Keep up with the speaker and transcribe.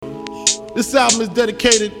This album is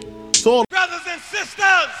dedicated to all brothers and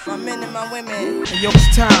sisters, my men and my women. Hey, yo,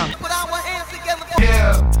 it's time. Put our hands together for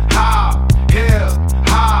hip hop, hip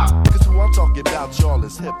hop. Cause who I'm talking about, y'all,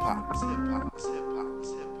 is hip hop. Hip hop, hip hop,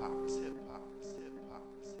 hip hop, hip hop, hip hop, hip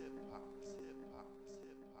hop, hip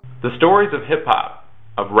hop. The stories of hip hop,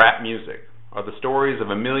 of rap music, are the stories of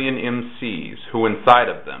a million MCs who inside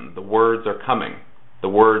of them the words are coming, the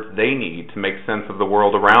words they need to make sense of the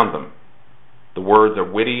world around them. The words are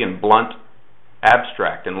witty and blunt,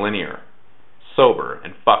 abstract and linear, sober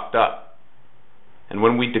and fucked up. And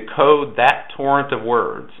when we decode that torrent of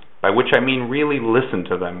words, by which I mean really listen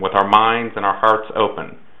to them with our minds and our hearts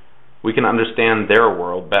open, we can understand their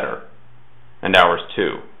world better, and ours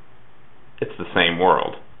too. It's the same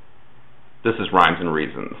world. This is Rhymes and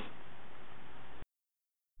Reasons.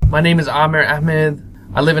 My name is Amir Ahmed.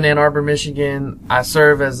 I live in Ann Arbor, Michigan. I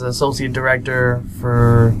serve as the Associate Director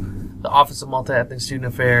for the Office of Multi-Ethnic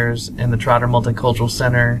Student Affairs and the Trotter Multicultural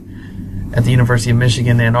Center at the University of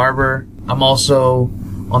Michigan, Ann Arbor. I'm also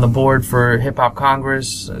on the board for Hip Hop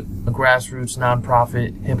Congress, a grassroots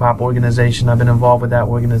nonprofit hip hop organization. I've been involved with that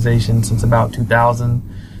organization since about 2000.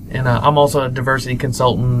 And I'm also a diversity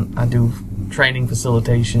consultant. I do training,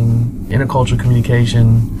 facilitation, intercultural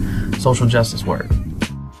communication, social justice work.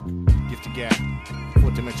 Gift to Gab,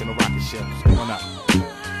 4-dimensional rocket ship, going up.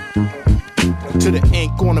 To the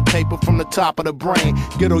ink on the paper from the top of the brain.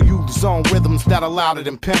 Ghetto youth zone rhythms that are louder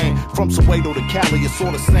than pain. From Soweto to Cali, it's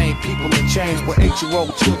all the same. People in chains where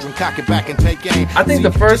 8-year-old children cock it back and take aim. I think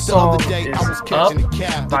the first song is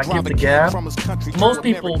Up by Gift to Gab. Most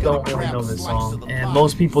people don't really know this song, and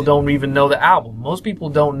most people don't even know the album. Most people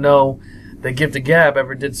don't know that Gift to Gab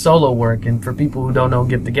ever did solo work. And for people who don't know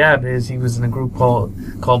Gift to Gab is, he was in a group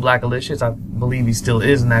called Black Alicious. I believe he still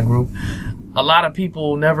is in that group. A lot of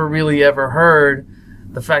people never really ever heard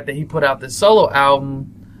the fact that he put out this solo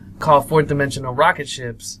album called 4-Dimensional Rocket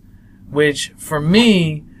Ships, which for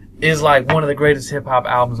me is like one of the greatest hip hop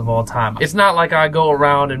albums of all time. It's not like I go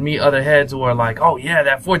around and meet other heads who are like, oh yeah,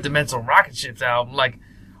 that 4-Dimensional Rocket Ships album. Like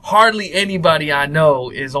hardly anybody I know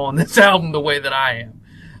is on this album the way that I am.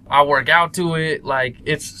 I work out to it. Like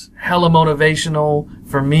it's hella motivational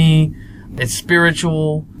for me. It's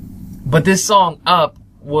spiritual. But this song Up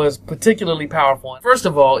was particularly powerful. First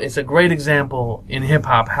of all, it's a great example in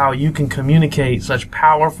hip-hop how you can communicate such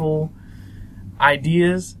powerful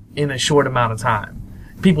ideas in a short amount of time.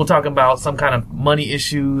 People talking about some kind of money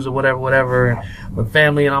issues or whatever with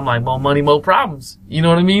family, and I'm like, more money, more problems. You know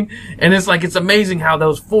what I mean? And it's like, it's amazing how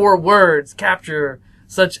those 4 words capture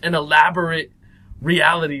such an elaborate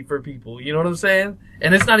reality for people. You know what I'm saying?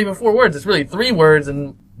 And it's not even 4 words. It's really 3 words,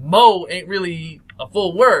 and mo ain't really a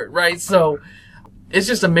full word, right? So it's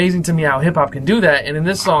just amazing to me how hip-hop can do that. And in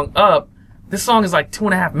this song, Up, this song is like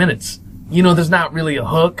 2.5 minutes. You know, there's not really a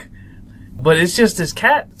hook, but it's just this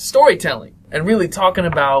cat storytelling and really talking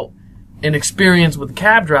about an experience with a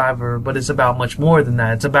cab driver, but it's about much more than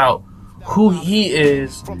that. It's about who he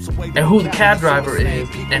is and who the cab driver is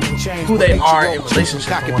and who they are in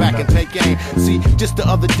relationship to one another. See, just the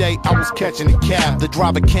other day I was catching a cab. The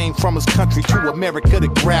driver came from his country to America to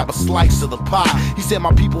grab a slice of the pie. He said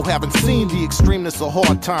my people haven't seen the extremeness of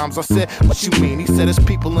hard times. I said, what you mean? He said, it's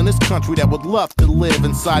people in this country that would love to live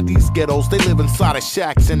inside these ghettos. They live inside of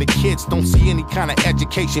shacks and the kids don't see any kind of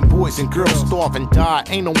education. Boys and girls starve and die.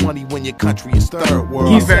 Ain't no money when your country is third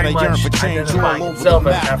world. He's very much identifying himself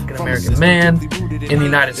as an African-American man in the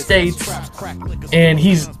United States, and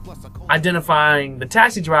he's identifying the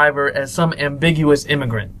taxi driver as some ambiguous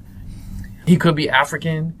immigrant. He could be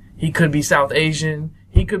African, he could be South Asian,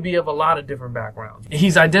 he could be of a lot of different backgrounds.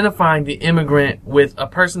 He's identifying the immigrant with a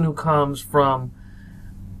person who comes from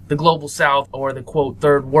the global South or the quote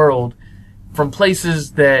third world, from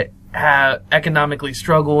places that have economically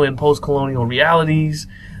struggle in post-colonial realities,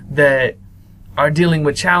 that are dealing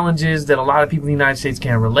with challenges that a lot of people in the United States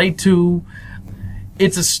can't relate to.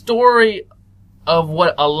 It's a story of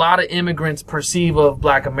what a lot of immigrants perceive of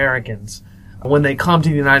Black Americans when they come to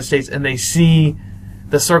the United States and they see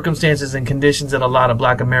the circumstances and conditions that a lot of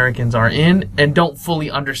Black Americans are in and don't fully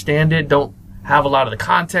understand it, don't have a lot of the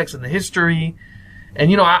context and the history. And,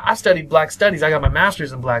 you know, I studied Black Studies. I got my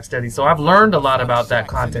master's in Black Studies, so I've learned a lot about that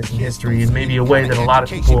context and history in maybe a way that a lot of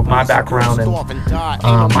people of my background and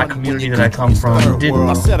my community that I come from didn't.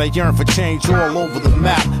 I said I yearn for change all over the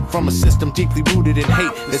map, from a system deeply rooted in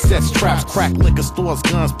hate that sets traps, crack liquor stores,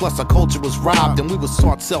 guns, plus our culture was robbed, and we was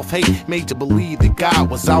taught self-hate, made to believe that God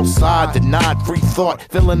was outside, denied free thought,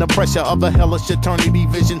 feeling the pressure of a hellish eternity,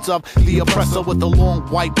 visions of the oppressor with the long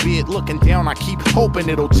white beard looking down. I keep hoping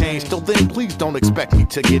it'll change. Till then, please don't expect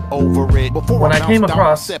expect me to get over it. When I came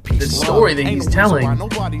across this story that he's telling,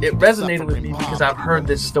 it resonated with me because I've heard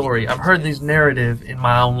this story. I've heard this narrative in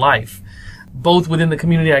my own life, both within the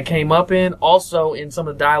community I came up in, also in some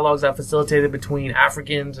of the dialogues I facilitated between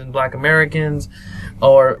Africans and Black Americans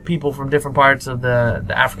or people from different parts of the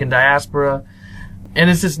African diaspora. And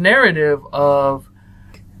it's this narrative of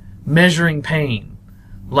measuring pain.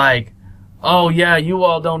 Like, oh yeah, you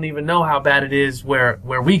all don't even know how bad it is where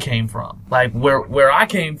we came from. Like where I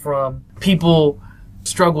came from, people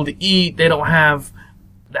struggle to eat. They don't have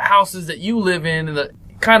the houses that you live in, and the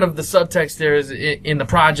kind of the subtext there is in the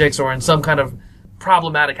projects or in some kind of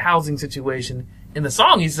problematic housing situation. In the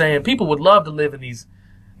song, he's saying people would love to live in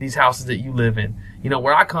these houses that you live in. You know,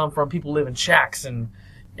 where I come from, people live in shacks and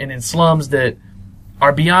in slums that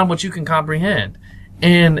are beyond what you can comprehend.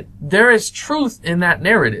 And there is truth in that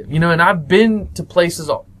narrative, you know, and I've been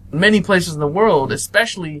to many places in the world,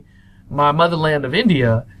 especially my motherland of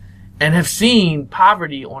India, and have seen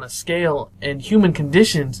poverty on a scale and human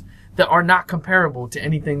conditions that are not comparable to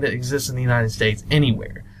anything that exists in the United States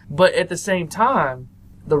anywhere. But at the same time,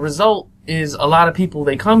 the result is a lot of people,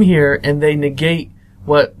 they come here and they negate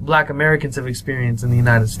what Black Americans have experienced in the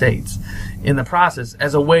United States in the process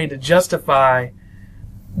as a way to justify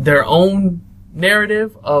their own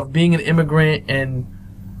narrative of being an immigrant and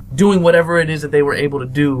doing whatever it is that they were able to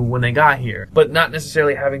do when they got here, but not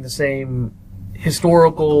necessarily having the same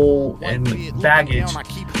historical and baggage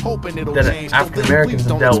that African Americans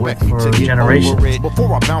have dealt with for generations.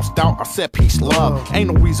 Before I bounced out, I said peace, love.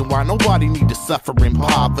 Ain't no reason why nobody need to suffer in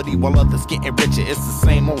poverty while others getting richer. It's the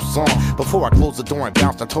same old song. Before I closed the door and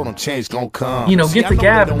bounced, I told them change gon' come. You know, Get the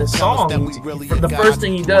Gab in this song, the first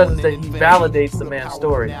thing he does is that he validates the man's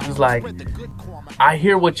story. He's like, I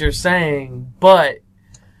hear what you're saying, but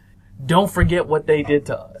don't forget what they did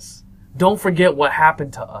to us. Don't forget what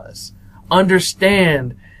happened to us.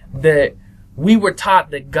 Understand that we were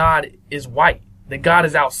taught that God is white, that God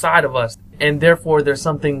is outside of us, and therefore there's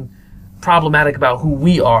something problematic about who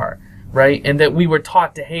we are, right? And that we were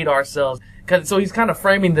taught to hate ourselves. So he's kind of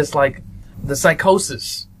framing this like the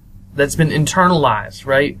psychosis that's been internalized,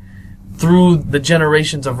 right? Through the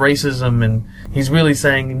generations of racism, and he's really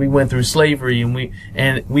saying we went through slavery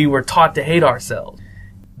and we were taught to hate ourselves.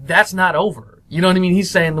 That's not over. You know what I mean?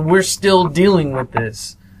 He's saying that we're still dealing with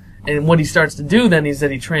this. And what he starts to do then is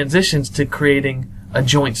that he transitions to creating a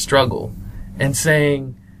joint struggle and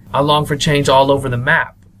saying, I long for change all over the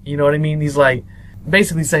map. You know what I mean? He's like,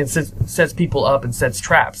 basically saying sets people up and sets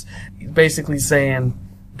traps. He's basically saying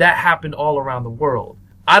that happened all around the world.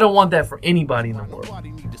 I don't want that for anybody in the world.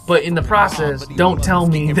 But in the process, don't tell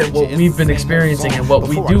me that what we've been experiencing and what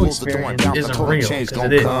we do experience isn't real, because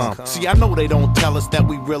it is. See, I know they don't tell us that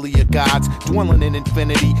we really are gods, dwelling in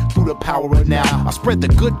infinity through the power of now. I spread the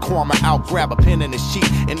good karma out, grab a pen and a sheet,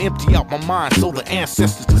 and empty out my mind so the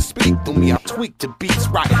ancestors can speak through me. I tweak the beats,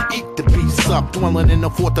 right, eat the beats up, dwelling in the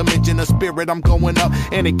fourth dimension of spirit. I'm going up,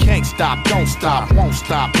 and it can't stop, don't stop, won't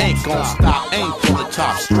stop, ain't gon' stop, aim for the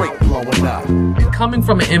top, straight blowing up. Coming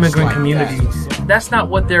from an immigrant community, that's not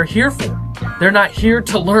what they're here for. They're not here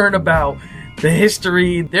to learn about the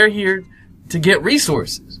history. They're here to get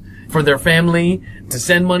resources for their family, to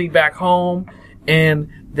send money back home. And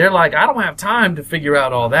they're like, I don't have time to figure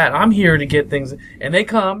out all that. I'm here to get things. And they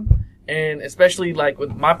come, and especially like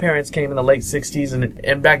when my parents came in the late 60s,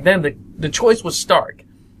 and back then the choice was stark.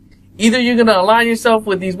 Either you're going to align yourself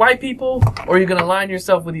with these white people or you're going to align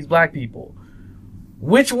yourself with these black people.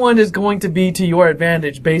 Which one is going to be to your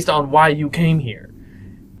advantage based on why you came here?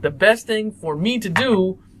 The best thing for me to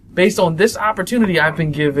do, based on this opportunity I've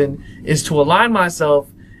been given, is to align myself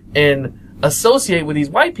and associate with these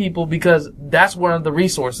white people, because that's where the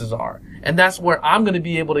resources are. And that's where I'm going to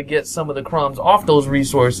be able to get some of the crumbs off those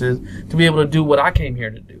resources to be able to do what I came here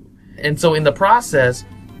to do. And so in the process,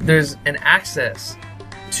 there's an access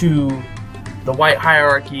to the white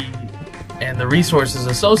hierarchy and the resources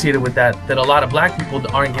associated with that a lot of black people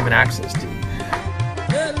aren't given access to.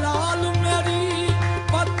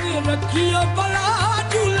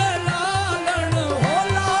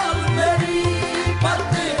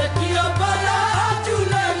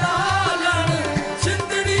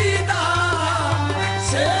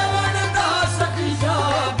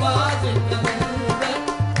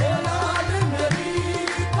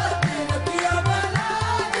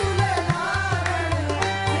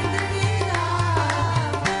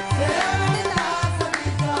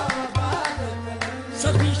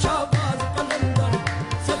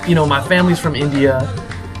 You know, my family's from India,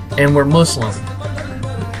 and we're Muslim.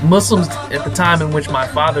 Muslims at the time in which my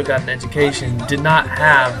father got an education did not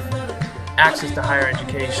have access to higher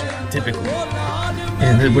education, typically.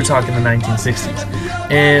 And we're talking the 1960s.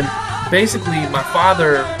 And basically, my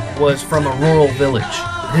father was from a rural village.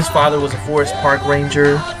 His father was a forest park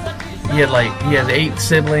ranger. He had 8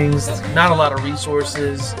 siblings, not a lot of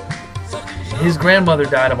resources. His grandmother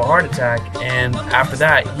died of a heart attack, and after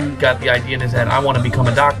that, he got the idea in his head, I want to become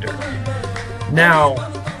a doctor. Now,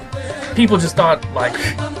 people just thought, like,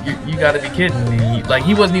 you got to be kidding me. Like,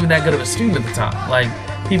 he wasn't even that good of a student at the time. Like,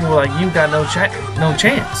 people were like, you got no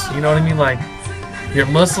chance. You know what I mean? Like, you're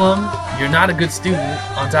Muslim, you're not a good student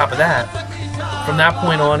on top of that. From that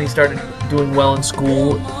point on, he started doing well in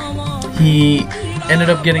school. He ended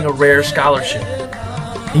up getting a rare scholarship.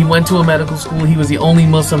 He went to a medical school. He was the only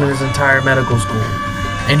Muslim in his entire medical school.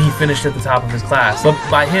 And he finished at the top of his class. But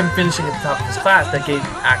by him finishing at the top of his class, that gave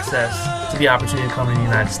him access to the opportunity to come to the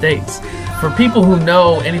United States. For people who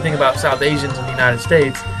know anything about South Asians in the United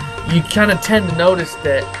States, you kind of tend to notice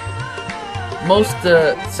that most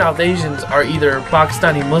South Asians are either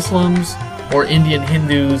Pakistani Muslims or Indian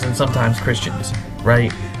Hindus and sometimes Christians,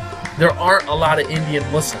 right? There aren't a lot of Indian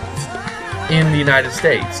Muslims in the United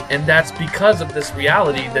States, and that's because of this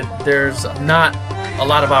reality that there's not a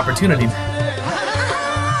lot of opportunity.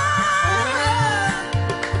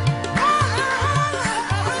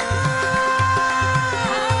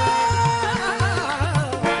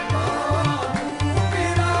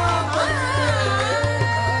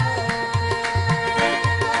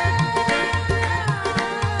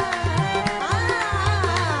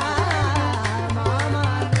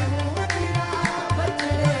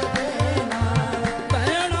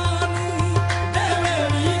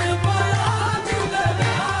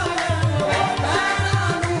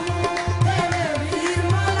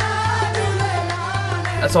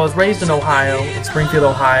 So I was raised in Ohio, in Springfield,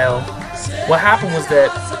 Ohio. What happened was that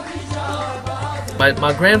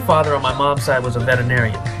my grandfather on my mom's side was a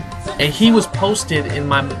veterinarian, and he was posted in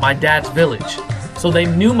my dad's village. So they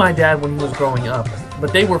knew my dad when he was growing up,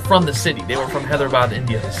 but they were from the city. They were from Hyderabad,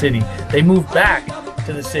 India, the city. They moved back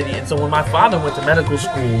to the city, and so when my father went to medical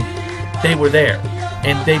school, they were there,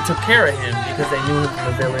 and they took care of him because they knew him from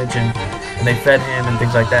the village, and they fed him and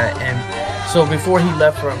things like that. And so before he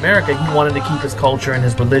left for America, he wanted to keep his culture and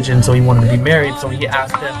his religion, so he wanted to be married, so he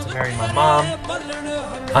asked them to marry my mom.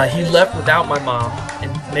 He left without my mom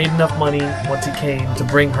and made enough money once he came to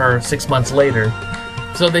bring her 6 months later.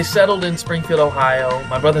 So they settled in Springfield, Ohio.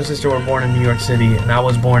 My brother and sister were born in New York City, and I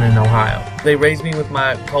was born in Ohio. They raised me with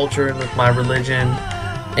my culture and with my religion,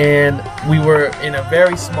 and we were in a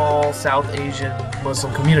very small South Asian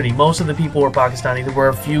Muslim community. Most of the people were Pakistani. There were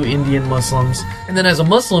a few Indian Muslims. And then as a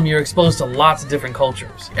Muslim, you're exposed to lots of different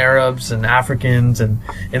cultures, Arabs and Africans. And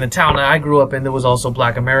in the town that I grew up in, there was also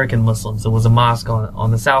Black American Muslims. There was a mosque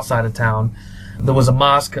on the south side of town. There was a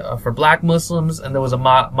mosque for Black Muslims, and there was a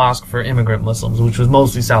mosque for immigrant Muslims, which was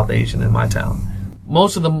mostly South Asian in my town.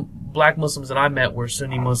 Most of the Black Muslims that I met were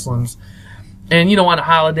Sunni Muslims. And, on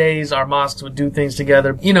holidays, our mosques would do things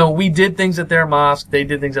together. We did things at their mosque. They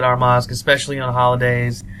did things at our mosque, especially on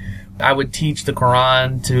holidays. I would teach the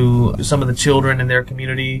Quran to some of the children in their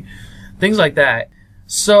community, things like that.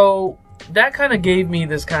 So that kind of gave me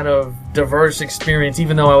this kind of diverse experience,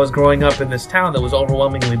 even though I was growing up in this town that was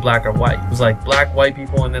overwhelmingly black or white. It was like black, white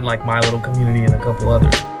people, and then like my little community and a couple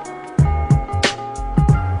others.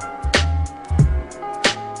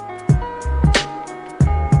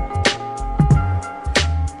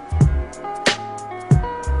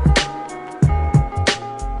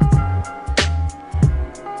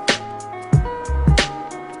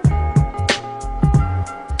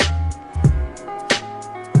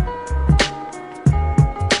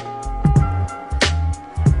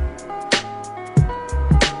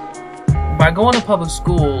 By going to public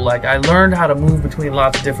school, I learned how to move between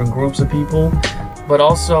lots of different groups of people, but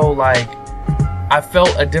also, I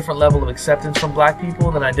felt a different level of acceptance from black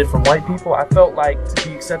people than I did from white people. I felt like to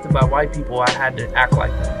be accepted by white people, I had to act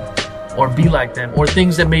like them, or be like them, or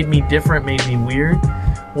things that made me different made me weird.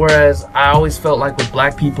 Whereas I always felt like with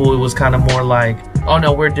black people, it was kind of more like, oh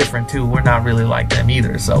no, we're different too. We're not really like them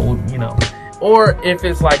either, so, Or if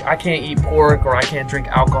it's like, I can't eat pork or I can't drink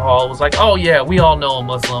alcohol, it was like, oh yeah, we all know a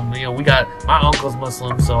Muslim. My uncle's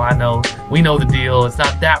Muslim, so we know the deal. It's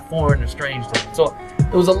not that foreign or strange to me. So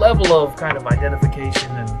there was a level of kind of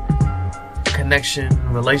identification and connection,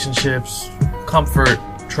 relationships, comfort,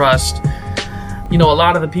 trust. A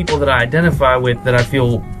lot of the people that I identify with, that I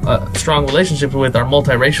feel strong relationships with, are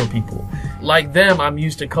multiracial people. Like them, I'm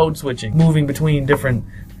used to code switching, moving between different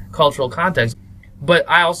cultural contexts. But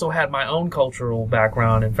I also had my own cultural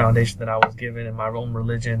background and foundation that I was given, and my own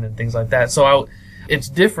religion and things like that. So it's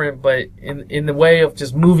different, but in the way of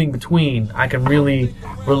just moving between, I can really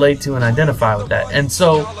relate to and identify with that. And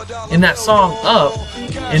so in that song Up,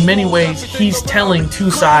 in many ways, he's telling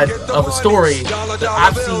two sides of a story that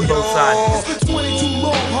I've seen both sides. 22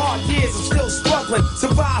 long, hard years, I'm still struggling.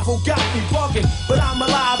 Survival got me bugging, but I'm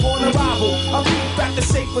alive on arrival. I beat back the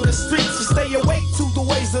shape of the streets to stay awake to the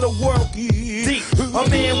ways of the world. Deep. A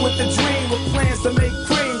man with a dream, with plans to make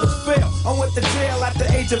cream, but fail. I went to jail at the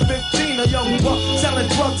age of 15, a young buck selling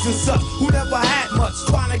drugs and such, who never had much,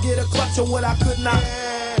 trying to get a clutch on what I could not.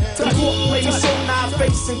 The court played me so now I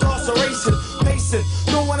face incarceration. Pacing,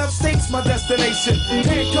 no one upstates my destination.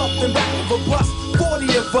 Handcuffed in back of a bus,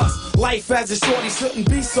 40 of us. Life as a shorty shouldn't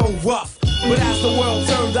be so rough. But as the world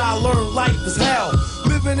turned, I learned life is hell.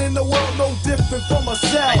 Living in the world no different from a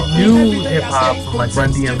cell. I knew hip-hop from like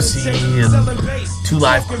Run DMC and 2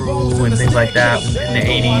 Live Crew and things like that in the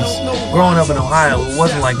 80s. Growing up in Ohio, it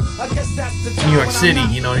wasn't like New York City,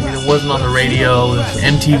 you know what I mean? It wasn't on the radio.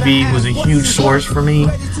 MTV was a huge source for me.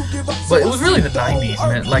 But it was really the 90s,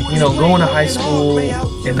 man. Like, you know, going to high school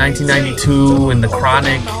in 1992 and the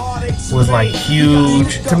Chronic was like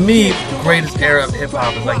huge. To me, the greatest era of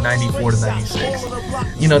hip-hop is like 94 to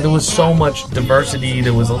 96. You know, there was so much diversity.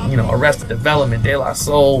 There was, you know, Arrested Development, De La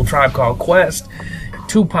Soul, Tribe Called Quest,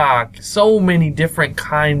 Tupac, so many different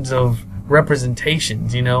kinds of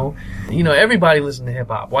representations, you know. You know, everybody listened to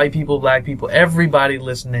hip-hop. White people, black people, everybody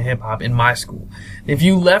listened to hip-hop in my school. If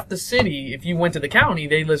you left the city, if you went to the county,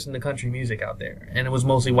 they listened to country music out there, and it was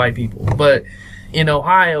mostly white people. But in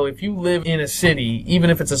Ohio, if you live in a city, even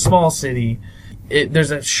if it's a small city,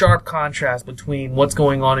 there's a sharp contrast between what's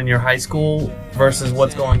going on in your high school versus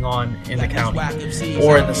what's going on in the county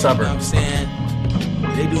or in the suburbs.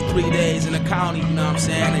 They do 3 days in the county, you know what I'm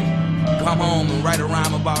saying, and come home and write a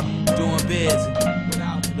rhyme about doing bids, you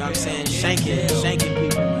know what I'm saying, shanking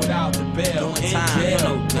people without the bill, doing time, you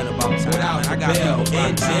know nothing about time, I got people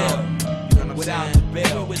in jail. Without the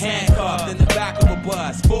bill, was handcuffed in the back of a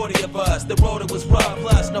bus. 40 of us, the road was rough,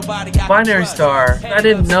 plus nobody got Binary Star. I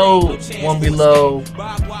didn't know One Below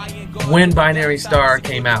when Binary Star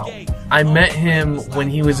came out. I met him when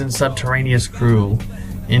he was in Subterraneous Crew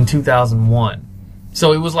in 2001.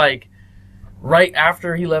 So it was like right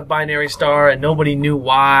after he left Binary Star, and nobody knew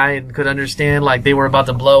why and could understand, like they were about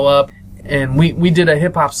to blow up. And we did a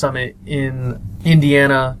hip hop summit in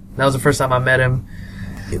Indiana. That was the first time I met him.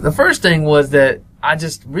 The first thing was that I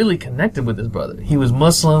just really connected with this brother. He was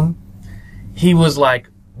Muslim. He was like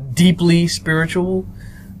deeply spiritual,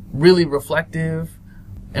 really reflective,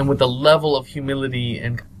 and with a level of humility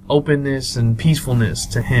and openness and peacefulness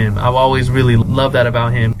to him. I've always really loved that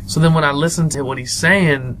about him. So then when I listen to what he's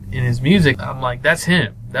saying in his music, I'm like, that's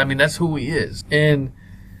him. I mean, that's who he is. And,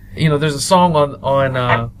 you know, there's a song on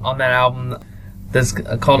that album that's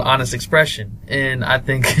called Honest Expression. And I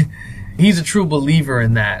think he's a true believer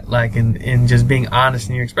in that, like in just being honest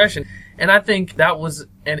in your expression. And I think that was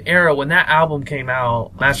an era when that album came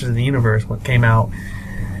out, Masters of the Universe came out.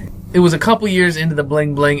 It was a couple years into the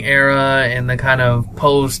Bling Bling era and the kind of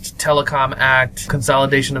post-Telecom Act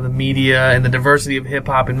consolidation of the media, and the diversity of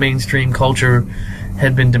hip-hop and mainstream culture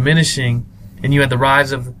had been diminishing. And you had the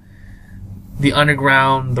rise of the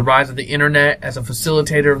underground, the rise of the internet as a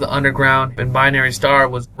facilitator of the underground. And Binary Star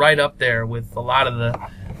was right up there with a lot of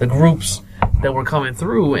the groups that were coming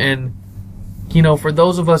through. And, you know, for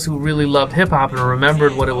those of us who really loved hip-hop and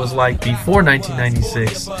remembered what it was like before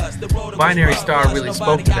 1996, Binary Star really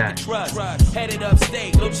spoke to that. Headed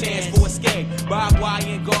upstate, no chance for escape. Barbed wire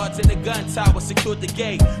and guards in the gun tower secured the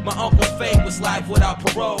gate. My uncle's fate was life without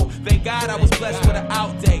parole. Thank God I was blessed with an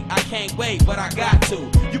outdate. I can't wait, but I got to.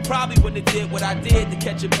 You probably wouldn't have did what I did to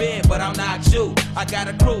catch a bid, but I'm not you. I got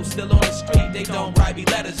a crew still on the street. They don't write me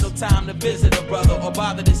letters. No time to visit a brother or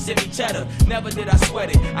bother to send me cheddar. Never did I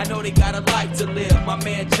sweat it. I know they got a life to live. My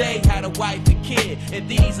man Jay had a wife and kid, and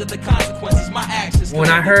these are the consequences my actions. When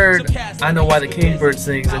I heard I Know Why the Kingbird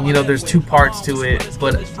Sings, and you know there's 2 parts to it,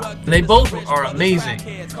 but they both are amazing.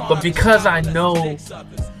 But because I know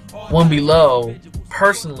One Below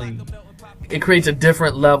personally, it creates a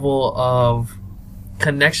different level of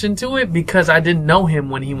connection to it because I didn't know him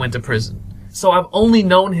when he went to prison. So I've only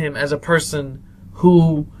known him as a person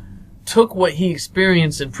who took what he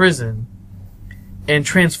experienced in prison and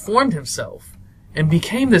transformed himself and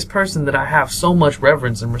became this person that I have so much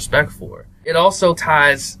reverence and respect for. It also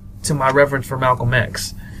ties to my reverence for Malcolm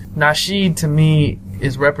X. Nasheed, to me,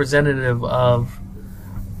 is representative of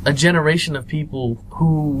a generation of people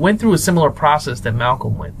who went through a similar process that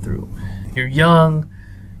Malcolm went through. You're young,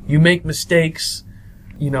 you make mistakes,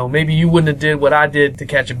 you know, maybe you wouldn't have did what I did to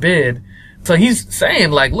catch a bid. So he's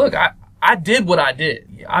saying, like, look, I did what I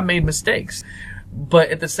did. I made mistakes. But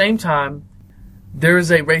at the same time, there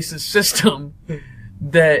is a racist system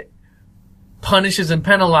that punishes and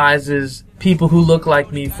penalizes people who look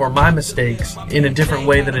like me for my mistakes in a different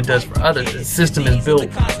way than it does for others. The system is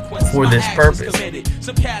built for this purpose.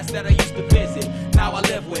 Some cats that I used to visit, now I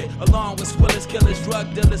live with, along with swillers, killers,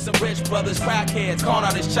 drug dealers, some rich brothers, crackheads, con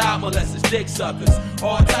artists, child molesters, dick suckers,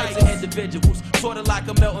 all types of individuals, sort of like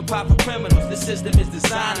a melting pot for criminals. The system is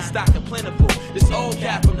designed to stock and plentiful. This old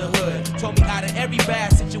cat from the hood told me out of every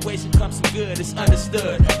bad situation comes some good. It's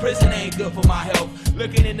understood. Prison ain't good for my health.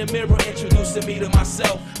 Looking in the mirror, introducing me to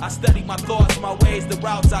myself. I studied my thoughts, my ways, the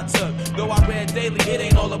routes I took. Though I read daily, it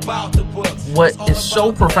ain't all about the books. What is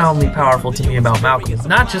so profoundly powerful to me about Malcolm is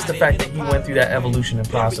not just the fact that he went through that evolution and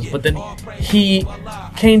process, but then he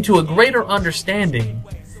came to a greater understanding,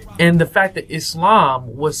 and the fact that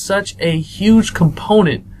Islam was such a huge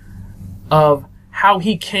component of how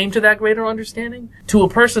he came to that greater understanding. To a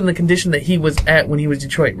person in the condition that he was at when he was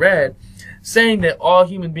Detroit Red, saying that all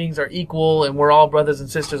human beings are equal and we're all brothers and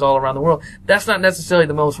sisters all around the world, that's not necessarily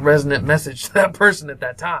the most resonant message to that person at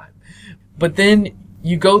that time. But then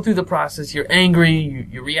you go through the process, you're angry,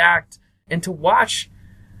 you react, and to watch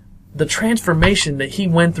the transformation that he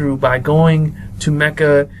went through by going to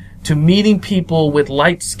Mecca, to meeting people with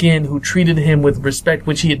light skin who treated him with respect,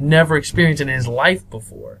 which he had never experienced in his life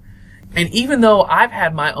before. And even though I've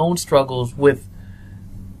had my own struggles with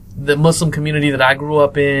the Muslim community that I grew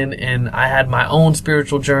up in, and I had my own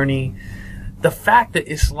spiritual journey, the fact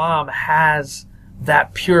that Islam has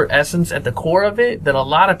that pure essence at the core of it that a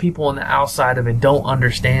lot of people on the outside of it don't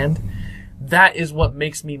understand, that is what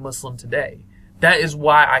makes me Muslim today. That is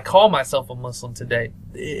why I call myself a Muslim today.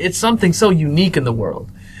 It's something so unique in the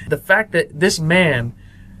world. The fact that this man,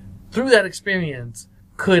 through that experience,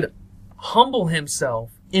 could humble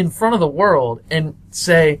himself in front of the world and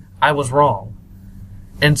say, I was wrong.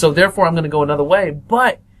 And so therefore I'm going to go another way.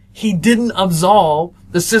 But he didn't absolve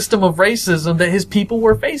the system of racism that his people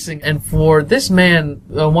were facing. And for this man,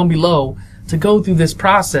 One Below, to go through this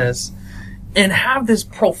process and have this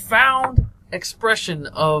profound expression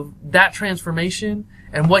of that transformation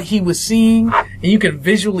and what he was seeing, and you could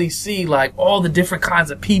visually see like all the different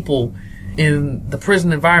kinds of people in the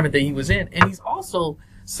prison environment that he was in. And he's also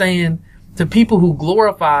saying to people who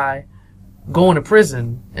glorify going to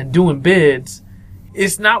prison and doing bids,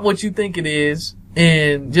 it's not what you think it is.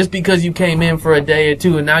 And just because you came in for a day or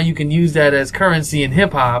two and now you can use that as currency in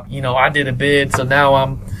hip hop, you know, I did a bid, so now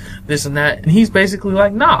I'm this and that. And he's basically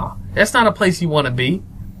like, nah, that's not a place you want to be.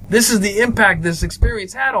 This is the impact this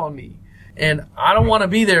experience had on me. And I don't want to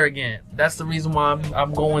be there again. That's the reason why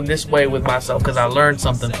I'm going this way with myself, because I learned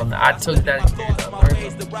something from that. I took that experience, I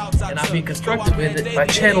learned something, and I'm being constructive with it by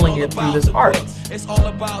channeling it through this art. It's all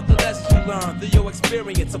about the lessons you learn through your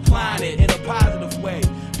experience, applying it in a positive way.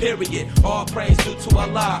 Period. All praise due to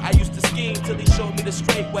Allah. I used to scheme till he showed me the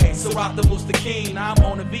straight way. So rock the Mustaqim. I'm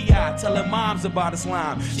on a VI telling moms about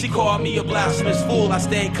Islam. She called me a blasphemous fool. I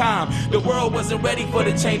stayed calm. The world wasn't ready for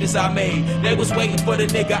the changes I made. They was waiting for the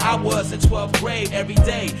nigga I was in 12th grade every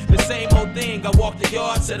day. The same old thing. I walked the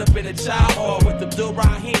yard, set up in a child hall with Abdul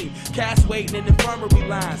Rahim. Cats waiting in infirmary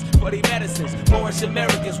lines for their medicines. Moorish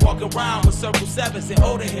Americans walk around with circle sevens and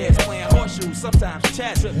older heads playing horseshoes. Sometimes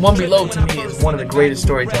chats. One Below to me is one of the greatest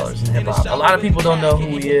storytellers in hip hop. A lot of people don't know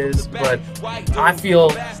who he is, but I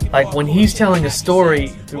feel like when he's telling a story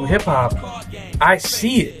through hip hop, I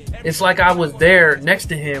see it. It's like I was there next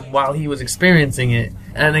to him while he was experiencing it.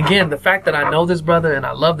 And again, the fact that I know this brother and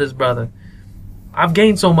I love this brother, I've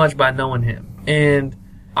gained so much by knowing him. And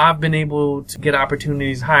I've been able to get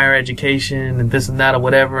opportunities, higher education and this and that or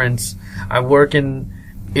whatever. And I work in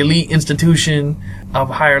elite institution of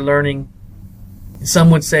higher learning.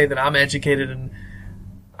 Some would say that I'm educated, and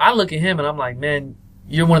I look at him and I'm like, man,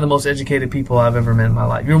 you're one of the most educated people I've ever met in my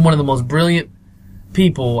life. You're one of the most brilliant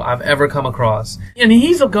people I've ever come across. And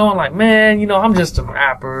he's going like, man, you know, I'm just a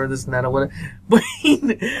rapper, this and that or whatever. But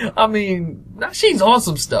I mean, she's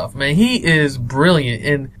awesome stuff, man. He is brilliant,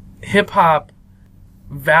 and hip hop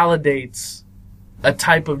validates a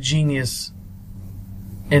type of genius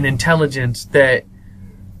and intelligence that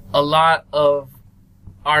a lot of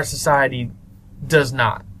our society does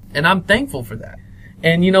not. And I'm thankful for that.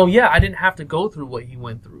 And, you know, yeah, I didn't have to go through what he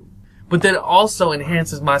went through. But that also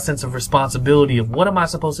enhances my sense of responsibility of what am I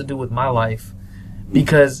supposed to do with my life?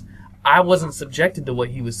 Because I wasn't subjected to what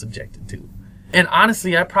he was subjected to. And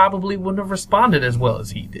honestly, I probably wouldn't have responded as well as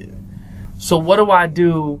he did. So what do I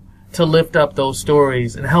do to lift up those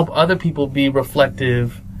stories and help other people be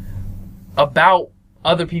reflective about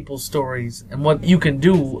other people's stories and what you can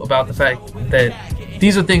do about the fact that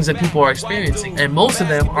these are things that people are experiencing, and most of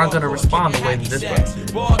them aren't going to respond the way that this person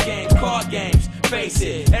did. face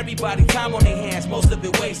it. Everybody time on their hands, most of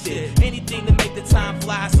it wasted. Anything to make the time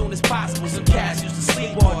fly as soon as possible. Some cats used to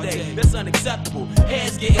sleep all day, that's unacceptable.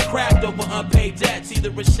 Heads getting cracked over unpaid debts.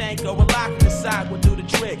 Either a shank or a lock in the side will do the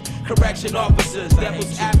trick. Correction officers,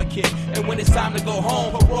 devil's advocate. And when it's time to go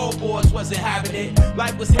home, parole boards wasn't having it.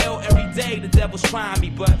 Life was hell every day, the devil's trying me.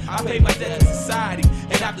 But I paid my debt to society.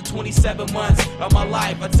 And after 27 months of my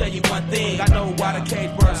life, I tell you one thing, I know why the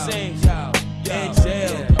cage bird sings. In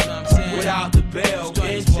jail, without the bail.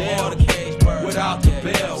 In jail, without the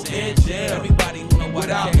bail. In jail,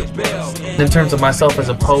 without the bail. In terms of myself as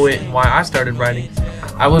a poet and why I started writing,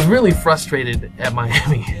 I was really frustrated at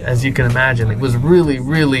Miami, as you can imagine. It was really,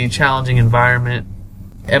 really challenging environment.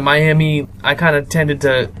 At Miami, I kind of tended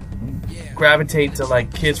to gravitate to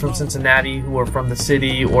like kids from Cincinnati who were from the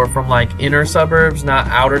city or from like inner suburbs, not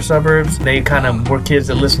outer suburbs. They kind of were kids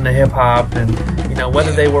that listened to hip hop, and you know,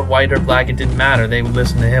 whether they were white or black, it didn't matter. They would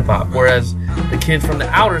listen to hip hop. Whereas the kids from the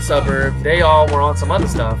outer suburbs, they all were on some other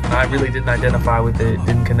stuff, and I really didn't identify with it,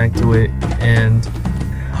 didn't connect to it. And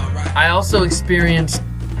I also experienced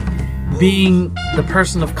being the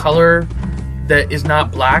person of color that is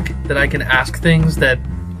not black, that I can ask things that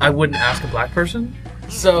I wouldn't ask a black person.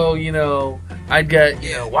 So, you know, I'd get,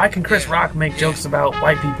 you know, why can Chris Rock make jokes about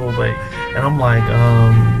white people? And I'm like,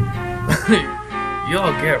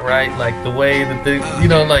 y'all get right, like the way that they, you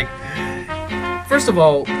know, like, first of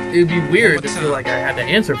all, it'd be weird to feel like I had to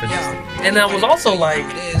answer for this. And I was also like,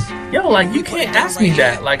 yo, like, you can't ask me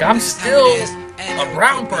that. Like, I'm still a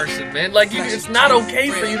brown person, man. Like, it's not okay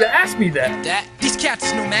for you to ask me that. These cats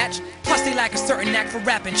is no match. Plus they lack a certain knack for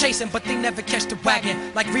rapping, chasing, but they never catch the wagon.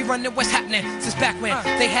 Like rerunning what's happening since back when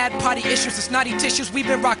they had potty issues and snotty tissues. We've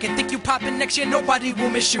been rocking. Think you popping next year, nobody will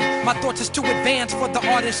miss you. My thoughts is too advanced for the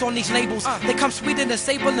artists on these labels. They come sweeter than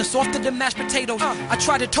sable and softer than mashed potatoes. I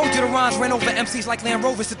tried to told you the rhymes ran over MCs like Land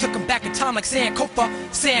Rovers. It took them back in time like Sankofa.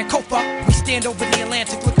 We stand over the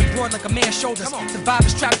Atlantic looking broad like a man's shoulders.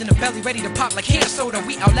 Survivors trapped in the belly ready to pop like hand soda.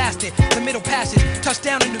 We outlasted the middle passage.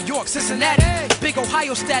 Touchdown in New York, Cincinnati. Big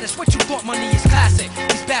Ohio status. What you thought money is classic.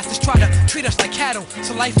 These bastards try to treat us like cattle.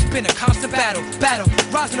 So life has been a constant battle.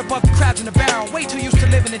 Rising above the crabs in the barrel. Way too used to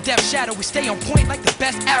living in death shadow. We stay on point like the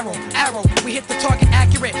best arrow. We hit the target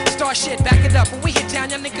accurate. Start shit, back it up. When we hit town,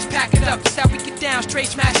 y'all niggas pack it up. That's how we get down, straight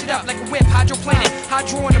smash it up like a whip. Hydroplaning,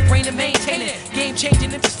 hydro in the brain and maintain it. Game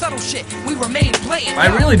changing into subtle shit. We remain blatant.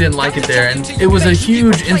 I really didn't like it there, and it was a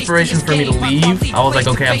huge inspiration for me to leave. I was like,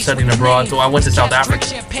 okay, I'm studying abroad, so I went to South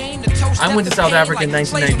Africa. I went to South Africa in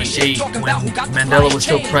 1998 when Mandela was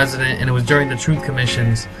still president, and it was during the Truth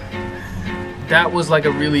Commissions. That was like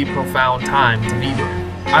a really profound time to be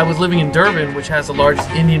there. I was living in Durban, which has the largest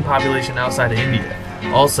Indian population outside of India,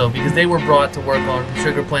 also because they were brought to work on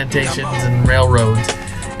sugar plantations and railroads,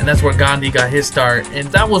 and that's where Gandhi got his start. And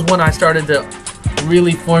that was when I started to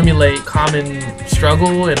really formulate common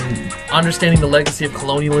struggle and understanding the legacy of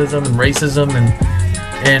colonialism and racism,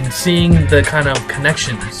 and seeing the kind of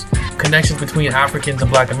connections between Africans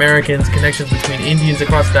and Black Americans, connections between Indians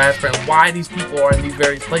across the diaspora, and why these people are in these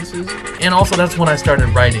various places. And also that's when I started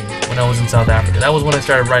writing, when I was in South Africa. That was when I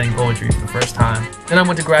started writing poetry for the first time. Then I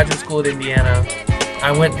went to graduate school at Indiana.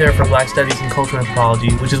 I went there for Black Studies and Cultural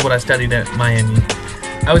Anthropology, which is what I studied at Miami.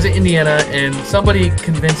 I was at Indiana, and somebody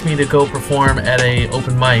convinced me to go perform at a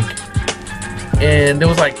open mic. And there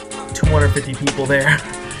was like 250 people there.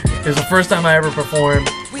 It was the first time I ever performed,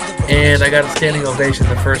 and I got a standing ovation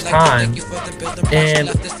the first time. And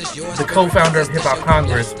the co-founder of Hip Hop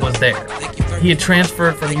Congress was there. He had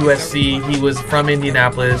transferred from USC. He was from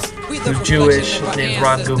Indianapolis. He was Jewish. His name's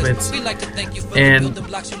Ron Gubitz. And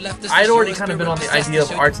I'd already kind of been on the idea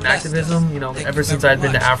of arts and activism. You know, ever since I'd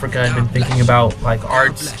been to Africa, I'd been thinking about like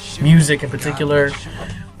arts, music in particular.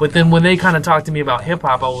 But then when they kind of talked to me about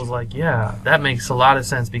hip-hop, I was like, yeah, that makes a lot of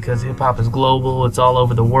sense, because hip-hop is global. It's all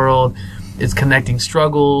over the world. It's connecting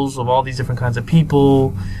struggles of all these different kinds of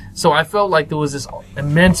people. So I felt like there was this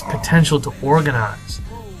immense potential to organize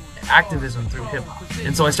activism through hip-hop.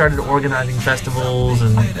 And so I started organizing festivals.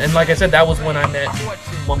 And like I said, that was when I met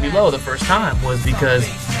One Below the first time, was because,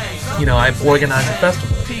 you know, I organized a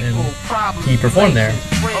festival and he performed there.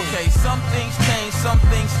 Okay, some things change, some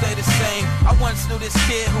things stay the same. I once knew this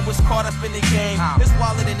kid who was caught up in the game. His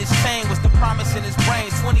wallet and his chain was the promise in his brain.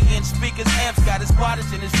 20-inch speakers, amps got his wattage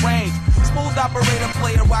in his range. Smooth operator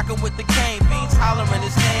player rocking with the cane. Beans hollering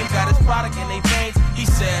his name, got his product in their veins. He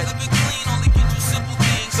said, living clean only get you simple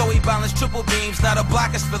things. So he balanced triple beams, now the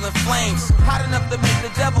block is filling flames. Hot enough to make the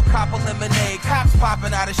devil cop a lemonade. Cops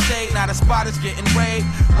popping out of shade, now the spot is getting raid.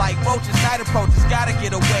 Like roaches, night approaches, gotta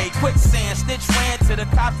get away. Quicksand, snitch ran to the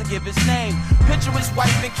cops to give his name. Picture his wife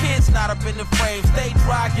and kids not up in the frame. Stay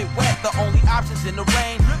dry, get wet, the only options in the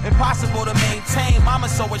rain. Impossible to maintain.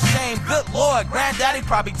 Mama's so ashamed. Good Lord, granddaddy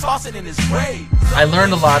probably tossing in his grave. I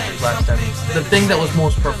learned a lot through Black Studies. The thing that was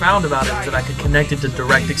most profound about it was that I could connect it to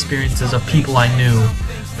direct experiences of people I knew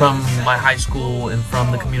from my high school and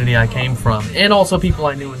from the community I came from, and also people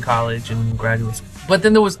I knew in college and graduate school. But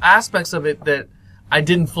then there was aspects of it that I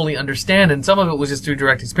didn't fully understand, and some of it was just through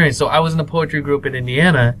direct experience. So I was in a poetry group in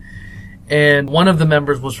Indiana, and one of the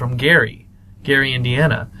members was from Gary,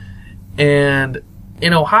 Indiana. And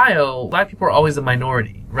in Ohio, black people are always a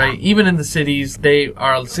minority, right? Even in the cities, they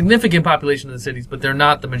are a significant population in the cities, but they're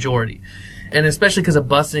not the majority. And especially because of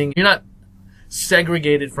busing, you're not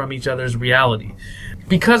segregated from each other's reality.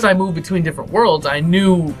 Because I moved between different worlds, I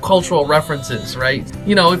knew cultural references, right?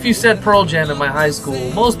 You know, if you said Pearl Jam in my high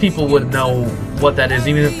school, most people would know what that is,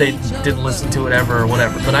 even if they didn't listen to it ever or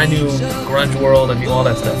whatever. But I knew Grunge World, I knew all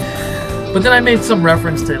that stuff. But then I made some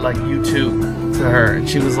reference to, like, U2 to her, and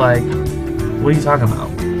she was like, what are you talking about?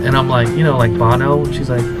 And I'm like, you know, like Bono? And she's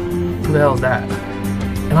like, who the hell is that?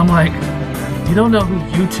 And I'm like, you don't know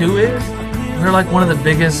who U2 is? And they're like one of the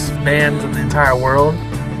biggest bands in the entire world.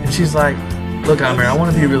 And she's like, look, Amir, I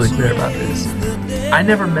want to be really clear about this. I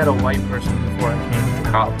never met a white person before I came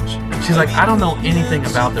to college. She's like, I don't know anything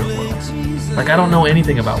about their world. Like, I don't know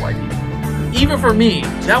anything about white people. Even for me,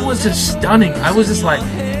 that was just stunning. I was just like,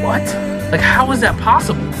 what? Like, how is that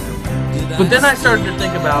possible? But then I started to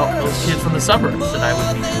think about those kids from the suburbs that I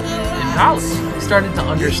would meet in college. I started to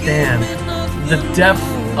understand the depth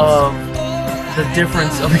of the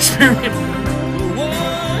difference of experience.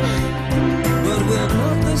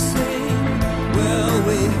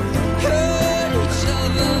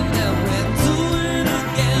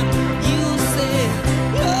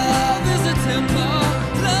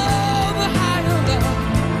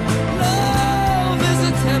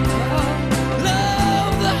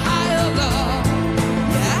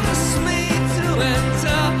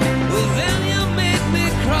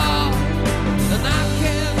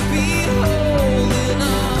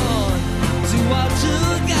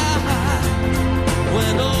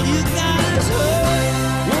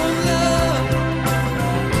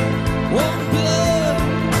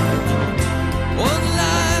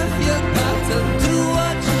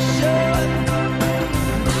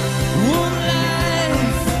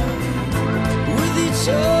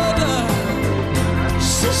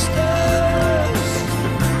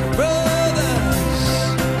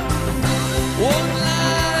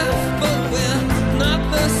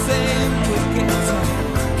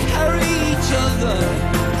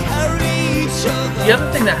 The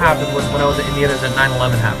other thing that happened was when I was in Indiana, that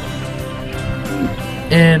 9/11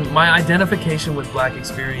 happened. And my identification with black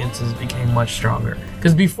experiences became much stronger.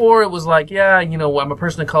 Because before it was like, yeah, you know, I'm a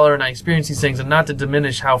person of color and I experience these things, and not to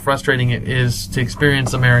diminish how frustrating it is to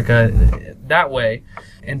experience America that way,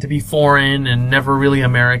 and to be foreign and never really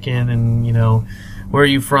American, and, you know, where are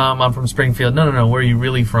you from? I'm from Springfield. No, where are you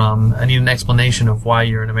really from? I need an explanation of why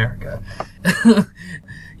you're in America.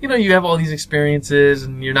 You know, you have all these experiences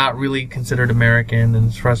and you're not really considered American, and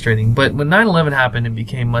it's frustrating. But when 9/11 happened, it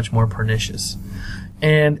became much more pernicious.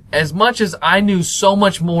 And as much as I knew so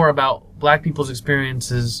much more about black people's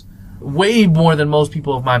experiences, way more than most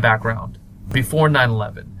people of my background before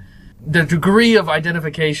 9/11, the degree of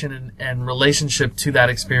identification and relationship to that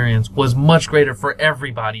experience was much greater for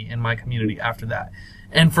everybody in my community after that.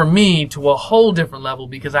 And for me, to a whole different level,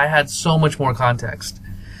 because I had so much more context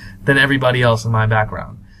than everybody else in my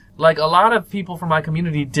background. Like, a lot of people from my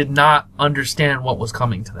community did not understand what was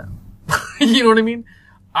coming to them. You know what I mean?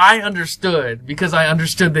 I understood, because I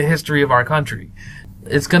understood the history of our country.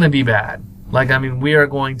 It's gonna be bad. Like, I mean, we are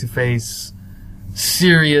going to face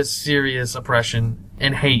serious oppression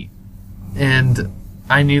and hate. And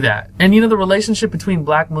I knew that. And, you know, the relationship between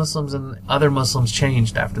black Muslims and other Muslims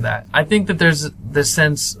changed after that. I think that there's this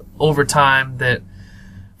sense over time that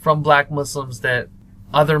from black Muslims that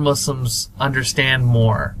other Muslims understand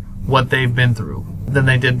more what they've been through than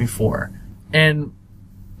they did before. And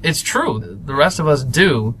it's true. The rest of us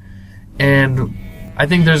do. And I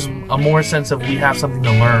think there's a more sense of we have something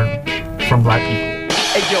to learn from black people.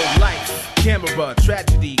 Hey, yo, life. Camera,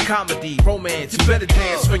 tragedy, comedy, romance. You better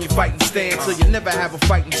dance when you fighting stance, so you never have a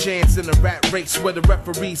fighting chance in a rat race where the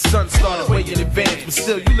referee's son started way in advance. But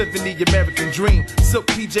still, you live in the American dream. Silk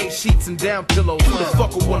PJ sheets and down pillows. Who the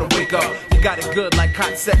fuck would wanna wake up? You got it good like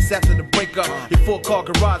hot sex after the breakup. Your 4-car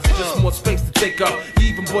garage is just more space to take up. You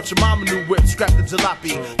even bought your mama new whip, strapped the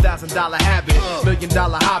jalopy. $1,000 habit, $1 million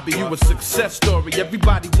hobby. You a success story,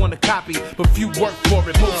 everybody wanna copy, but few work for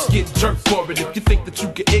it. Most get jerked for it. If you think that you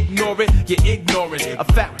can ignore it, get ignorant. A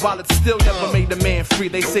fat wallet still never made a man free.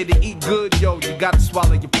 They say to eat good, yo, you gotta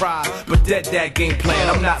swallow your pride. But that game plan,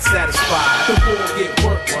 I'm not satisfied. The poor get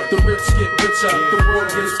worse, the rich get richer. The world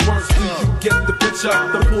gets worse, do you get the picture?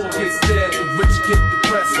 The poor gets dead, the rich get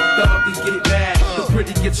depressed. The ugly get mad, the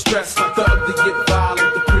pretty get stressed. The ugly get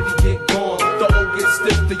violent, the pretty get gone. The old get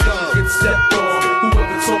stiff, the young get stepped on.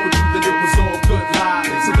 Whoever told you that it was all good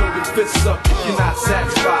lies, so throw your fists up if you're not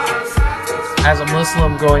satisfied. As a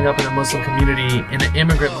Muslim growing up in a Muslim community, in an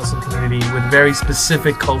immigrant Muslim community with very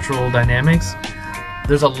specific cultural dynamics,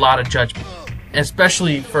 there's a lot of judgment,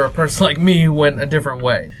 especially for a person like me who went a different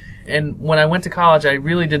way. And when I went to college, I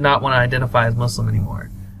really did not want to identify as Muslim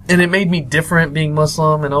anymore. And it made me different being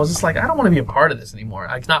Muslim, and I was just like, I don't want to be a part of this anymore.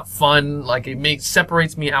 It's not fun. Like, it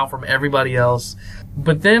separates me out from everybody else.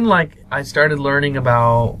 But then, like, I started learning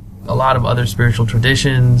about a lot of other spiritual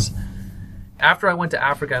traditions. After I went to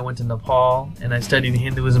Africa, I went to Nepal, and I studied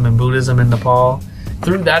Hinduism and Buddhism in Nepal.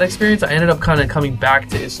 Through that experience, I ended up kind of coming back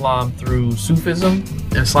to Islam through Sufism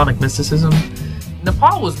and Islamic mysticism.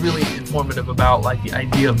 Nepal was really informative about, like, the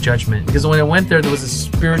idea of judgment, because when I went there, there was a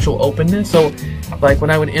spiritual openness. So, like,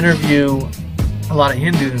 when I would interview a lot of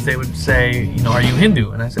Hindus, they would say, you know, are you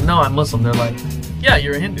Hindu? And I said, no, I'm Muslim. They're like, yeah,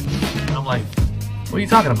 you're a Hindu. And I'm like, what are you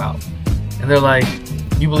talking about? And they're like,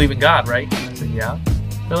 you believe in God, right? And I said, yeah.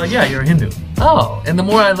 They're like, yeah, you're a Hindu. Oh, and the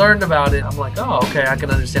more I learned about it, I'm like, oh, okay, I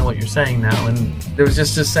can understand what you're saying now. And there was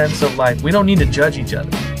just a sense of, like, we don't need to judge each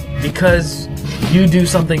other. Because you do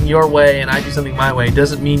something your way and I do something my way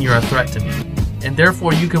doesn't mean you're a threat to me. And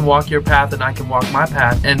therefore, you can walk your path and I can walk my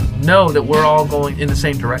path and know that we're all going in the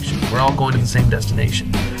same direction. We're all going to the same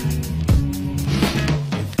destination.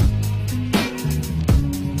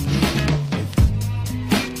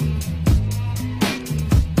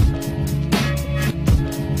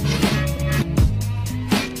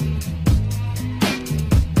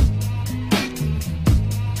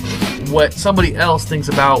 What somebody else thinks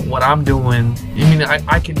about what I'm doing, I mean,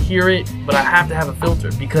 I can hear it, but I have to have a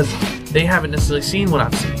filter because they haven't necessarily seen what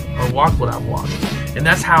I've seen or walked what I've walked. And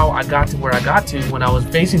that's how I got to where I got to when I was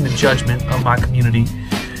facing the judgment of my community.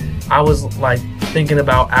 I was, like, thinking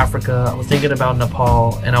about Africa, I was thinking about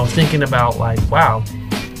Nepal, and I was thinking about, like, wow,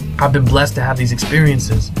 I've been blessed to have these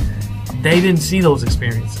experiences. They didn't see those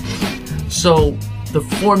experiences. So the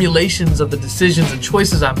formulations of the decisions and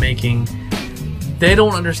choices I'm making, they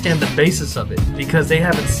don't understand the basis of it because they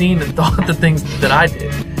haven't seen and thought the things that I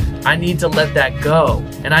did. I need to let that go,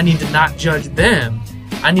 and I need to not judge them.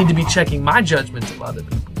 I need to be checking my judgments of other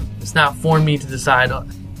people. It's not for me to decide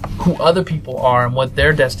who other people are and what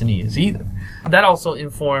their destiny is either. That also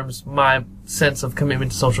informs my sense of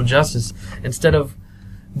commitment to social justice. Instead of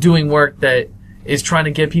doing work that is trying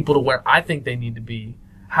to get people to where I think they need to be,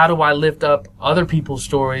 how do I lift up other people's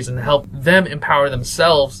stories and help them empower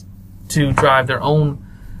themselves to drive their own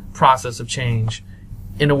process of change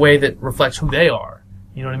in a way that reflects who they are,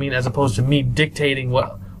 you know what I mean, as opposed to me dictating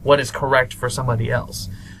what is correct for somebody else.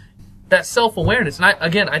 That self-awareness, and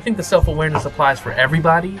I think the self-awareness applies for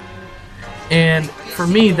everybody, and for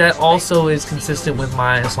me that also is consistent with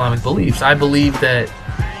my Islamic beliefs. I believe that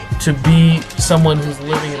to be someone who's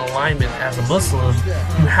living in alignment as a Muslim,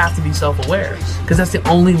 you have to be self-aware, because that's the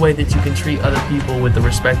only way that you can treat other people with the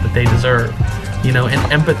respect that they deserve, you know, and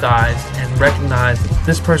empathize and recognize that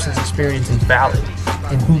this person's experience is valid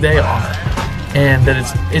in who they are, and that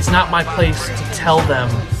it's not my place to tell them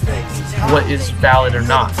what is valid or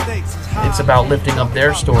not. It's about lifting up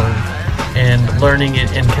their story and learning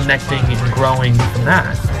it and connecting and growing from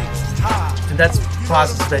that. And that's the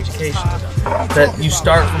process of education, that you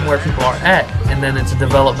start from where people are at, and then it's a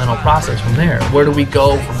developmental process from there. Where do we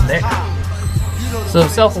go from there? So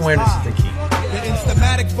self-awareness is the key.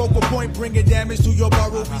 Instamatic focal point, bringing damage to your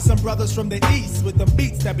burrow. Be some brothers from the east with the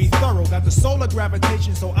beats that be thorough. Got the solar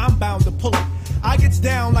gravitation, so I'm bound to pull it. I gets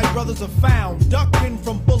down like brothers are found, ducking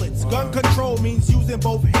from bullets. Gun control means using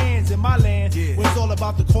both hands in my land, where it's all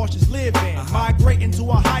about the cautious living. Migrating to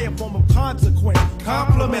a higher form of consequence.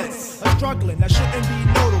 Compliments are struggling, that shouldn't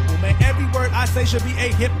be notable. Man, every word I say should be a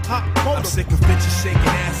hip-hop quote. I'm sick of bitches shaking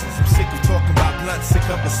asses. I'm sick of talking about blunt. Sick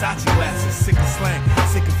of Versace glasses. Sick of slang.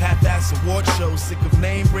 Sick of half-ass award shows. Sick of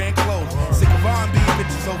name brand clothes. Sick of R&B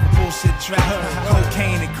bitches over bullshit trap.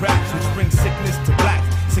 Cocaine and craps, which brings sickness to black.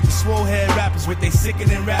 Sick of swole head rappers with they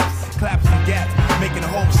sickening raps, claps and gaps, making the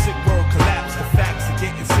whole sick world collapse. The facts are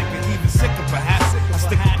getting sicker, even sicker perhaps. I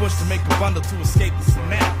stick a push to make a bundle to escape the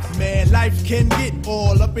synapse. Man, life can get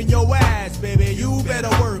all up in your ass, baby. You better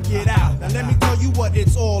work it out. Now let me tell you what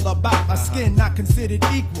it's all about. A skin not considered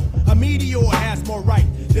equal. A meteor has more right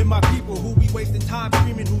They're my people who be wasting time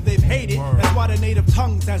screaming who they've hated. That's why the native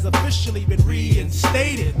tongues has officially been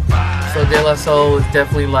reinstated. So De La Soul is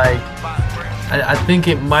definitely like, I think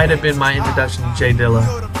it might have been my introduction to J Dilla.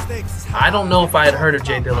 I don't know if I had heard of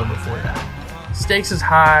J Dilla before that. Stakes is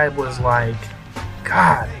High was like,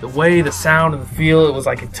 God, the way, the sound, and the feel, it was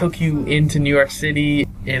like it took you into New York City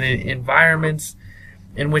in environments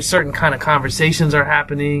in which certain kind of conversations are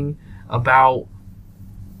happening about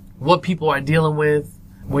what people are dealing with.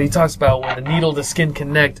 When he talks about when the needle to skin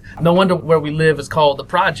connect, no wonder where we live is called the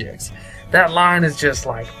projects. That line is just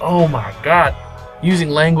like, oh my God. Using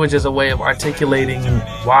language as a way of articulating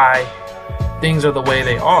why things are the way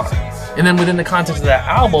they are. And then within the context of that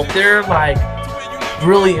album, they're like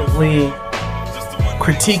brilliantly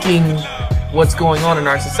critiquing what's going on in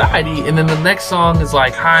our society. And then the next song is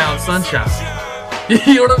like High on Sunshine.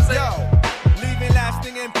 You know what I'm saying? Yo, leaving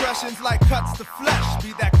lasting impressions like cuts to flesh.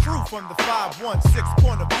 Be that crew from the 516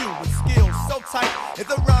 point of view with skills so tight. If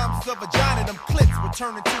the rhymes of a giant, them clips will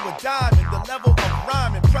turn into a diamond. The level of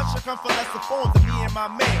rhyme and pressure come for lesser forms of me and my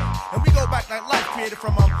man. And we go back like life created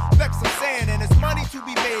from specks of sand. And it's money to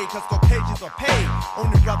be made, cause Caucasians are paid.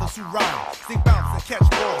 Only brothers who rhyme, sing, bounce, and catch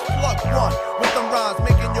balls. Plug one with them rhymes,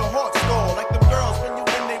 making your heart score. Like them girls when you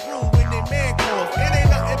in their room, when they man calls. It ain't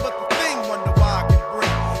nothing but the thing, wonder why I can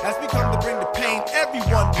bring. As we come to bring the pain,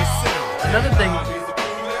 everyone will sing. Another thing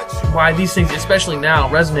why these things, especially now,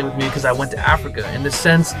 resonate with me because I went to Africa, in the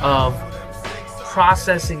sense of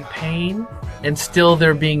processing pain and still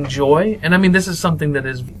there being joy. And I mean, this is something that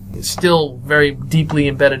is still very deeply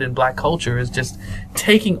embedded in black culture, is just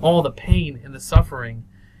taking all the pain and the suffering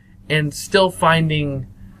and still finding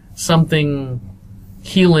something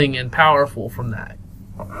healing and powerful from that.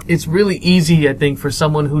 It's really easy, I think, for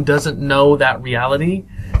someone who doesn't know that reality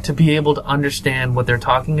to be able to understand what they're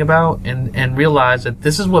talking about and realize that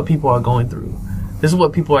this is what people are going through. This is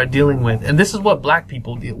what people are dealing with. And this is what black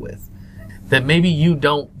people deal with, that maybe you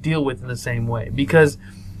don't deal with in the same way. Because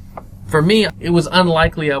for me, it was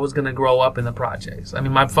unlikely I was going to grow up in the projects. I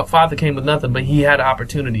mean, my father came with nothing, but he had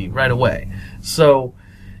opportunity right away. So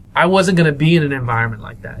I wasn't going to be in an environment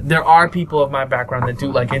like that. There are people of my background that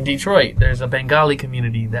do, like in Detroit, there's a Bengali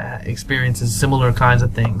community that experiences similar kinds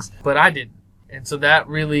of things, but I didn't. And so that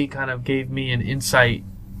really kind of gave me an insight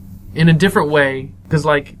in a different way. Because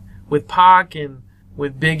like with Pac and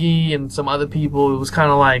with Biggie and some other people, it was kind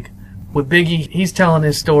of like with Biggie, he's telling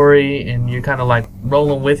his story and you're kind of like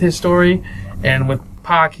rolling with his story. And with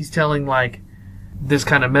Pac, he's telling like this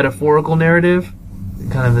kind of metaphorical narrative,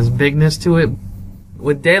 kind of this bigness to it.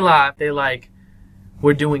 With De La, they like,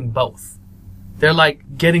 we're doing both. They're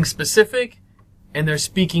like getting specific and they're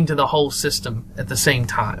speaking to the whole system at the same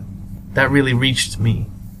time. That really reached me.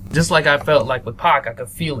 Just like I felt like with Pac, I could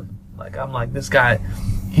feel him. Like, I'm like, this guy,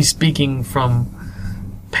 he's speaking from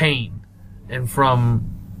pain and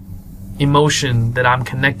from emotion that I'm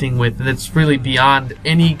connecting with. That's really beyond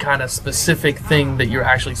any kind of specific thing that you're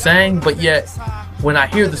actually saying. But yet, when I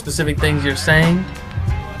hear the specific things you're saying,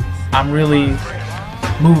 I'm really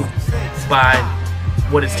moved by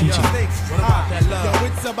what it's teaching.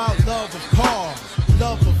 It's about love of cars,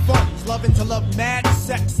 love for funds, loving to love mad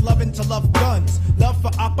sex, loving to love guns, love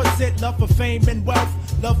for opposite, love for fame and wealth,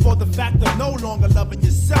 love for the fact of no longer loving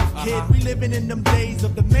yourself, kid. We living in them days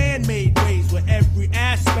of the man-made ways where every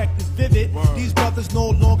aspect is vivid. These brothers no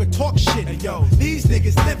longer talk shit, yo. These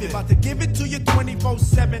niggas live it, about to give it to you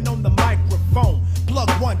 24/7 on the microphone. Plug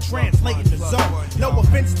one, translating the zone. No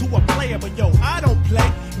offense to a player, but yo, I don't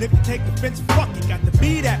play. And if you take offense, fuck it, got to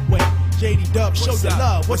be that way. JD Dub, show your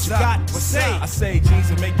love, what you got to say? I say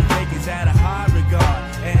Jesus make you niggas out of high regard.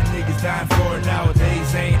 And niggas dying for it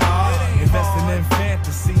nowadays ain't hard. Investing in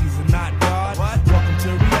fantasies and not God. Welcome to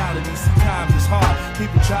reality, see times is hard.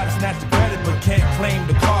 People try to snatch the credit but can't claim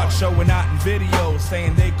the card. Showing out in videos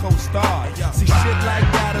saying they co-star. See shit like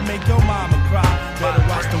that'll make your mama cry. Better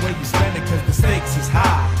watch the way you spend it cause the stakes is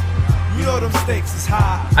high. You know them stakes is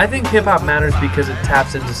high. I think hip-hop matters because it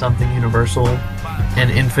taps into something universal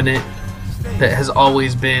and infinite that has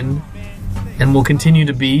always been and will continue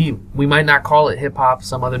to be. We might not call it hip-hop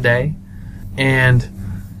some other day. And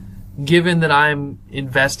given that I'm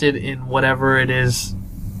invested in whatever it is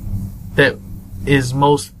that is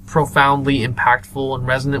most profoundly impactful and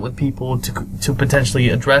resonant with people to potentially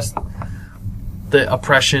address the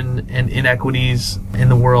oppression and inequities in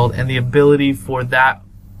the world, and the ability for that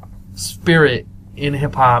spirit in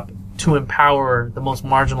hip-hop to empower the most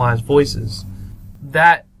marginalized voices,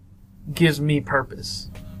 that gives me purpose.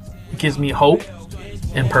 It gives me hope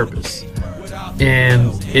and purpose.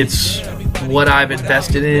 And it's what I've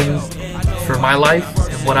invested in for my life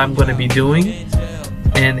and what I'm going to be doing.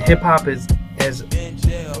 And hip-hop has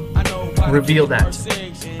revealed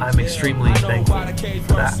that. I'm extremely thankful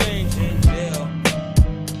for that.